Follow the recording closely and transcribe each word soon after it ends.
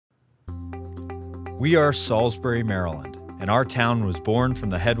We are Salisbury, Maryland, and our town was born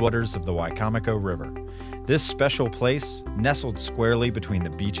from the headwaters of the Wicomico River. This special place, nestled squarely between the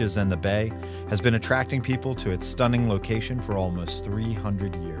beaches and the bay, has been attracting people to its stunning location for almost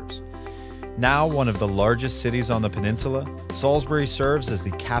 300 years. Now one of the largest cities on the peninsula, Salisbury serves as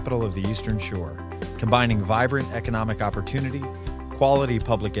the capital of the Eastern Shore, combining vibrant economic opportunity, quality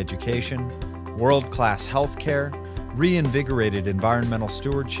public education, world-class healthcare, reinvigorated environmental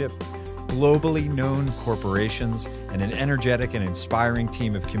stewardship, globally known corporations, and an energetic and inspiring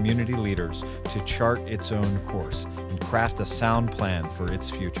team of community leaders to chart its own course and craft a sound plan for its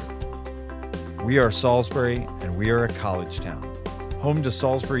future. We are Salisbury, and we are a college town. Home to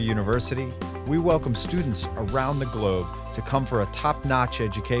Salisbury University, we welcome students around the globe to come for a top-notch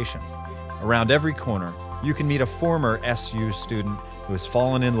education. Around every corner, you can meet a former SU student who has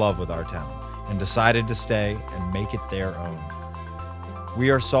fallen in love with our town and decided to stay and make it their own. We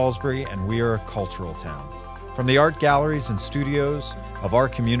are Salisbury, and we are a cultural town. From the art galleries and studios of our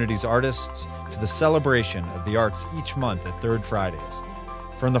community's artists to the celebration of the arts each month at Third Fridays.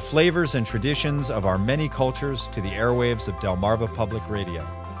 From the flavors and traditions of our many cultures to the airwaves of Delmarva Public Radio.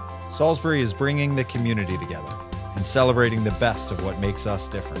 Salisbury is bringing the community together and celebrating the best of what makes us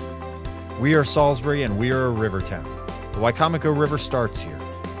different. We are Salisbury, and we are a river town. The Wicomico River starts here.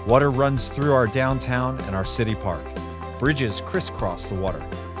 Water runs through our downtown and our city park. Bridges crisscross the water,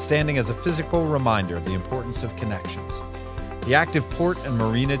 standing as a physical reminder of the importance of connections. The active port and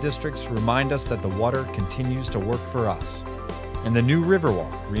marina districts remind us that the water continues to work for us. And the new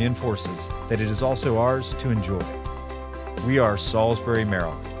Riverwalk reinforces that it is also ours to enjoy. We are Salisbury,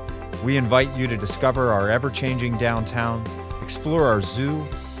 Maryland. We invite you to discover our ever-changing downtown, explore our zoo,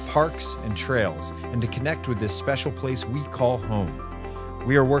 parks, and trails, and to connect with this special place we call home.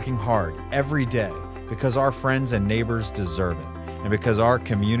 We are working hard every day because our friends and neighbors deserve it, and because our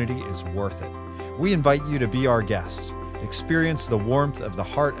community is worth it. We invite you to be our guest, experience the warmth of the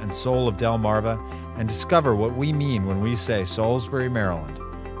heart and soul of Delmarva, and discover what we mean when we say Salisbury, Maryland,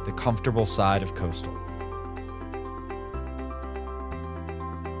 the comfortable side of coastal.